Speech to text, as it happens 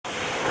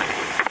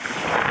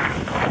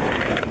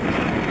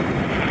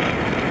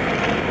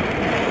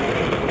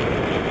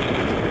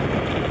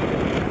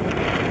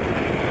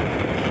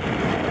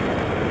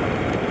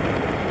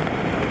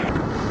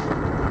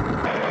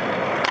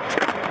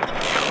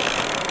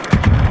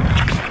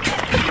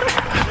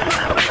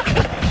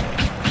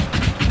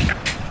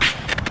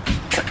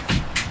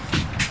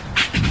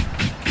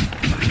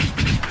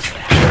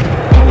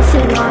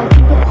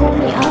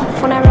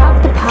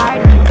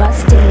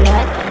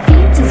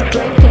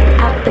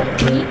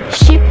the beat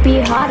should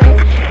be harder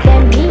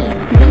than me.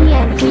 Me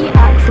and he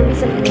are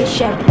cruising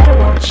mission. Better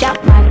watch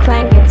out, my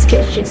clan gets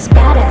vicious.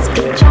 Badass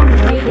bitch, I'm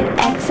rated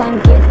X, I'm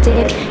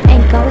gifted.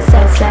 Ain't gonna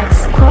sell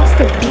sex. Cross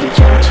the beach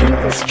onto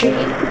the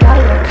street.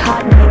 Gotta work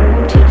hard, no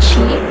room to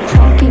cheat.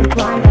 Funky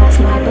grind, that's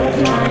my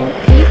bloodline.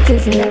 Beats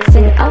is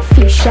mixing, off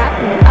you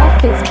shouting,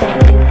 off is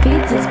banging.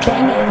 Beats is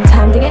banging,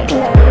 time to get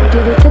low. Do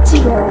the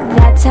tootsie roll,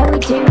 that's how we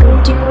do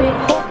it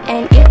hot.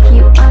 And if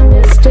you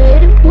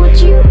understood, would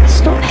you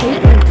stop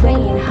hating,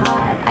 playing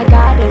hard? I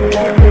got a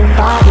lovely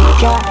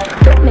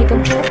bodyguard. Don't make a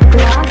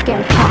block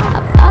and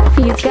pop. Off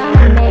you's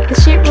gonna make the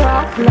shit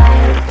rock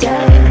like duh.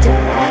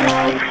 I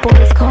like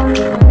boys call me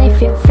when they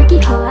feel freaky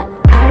hot.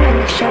 I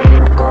wanna show you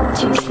go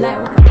too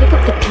slow. Pick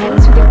up the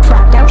pace with your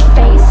cracked out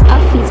face.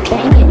 Off he's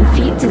banging,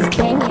 feet is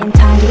banging.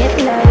 Time to get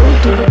low,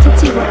 do the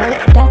tootsie roll.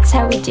 That's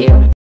how we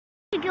do.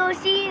 Go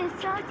see and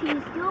start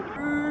to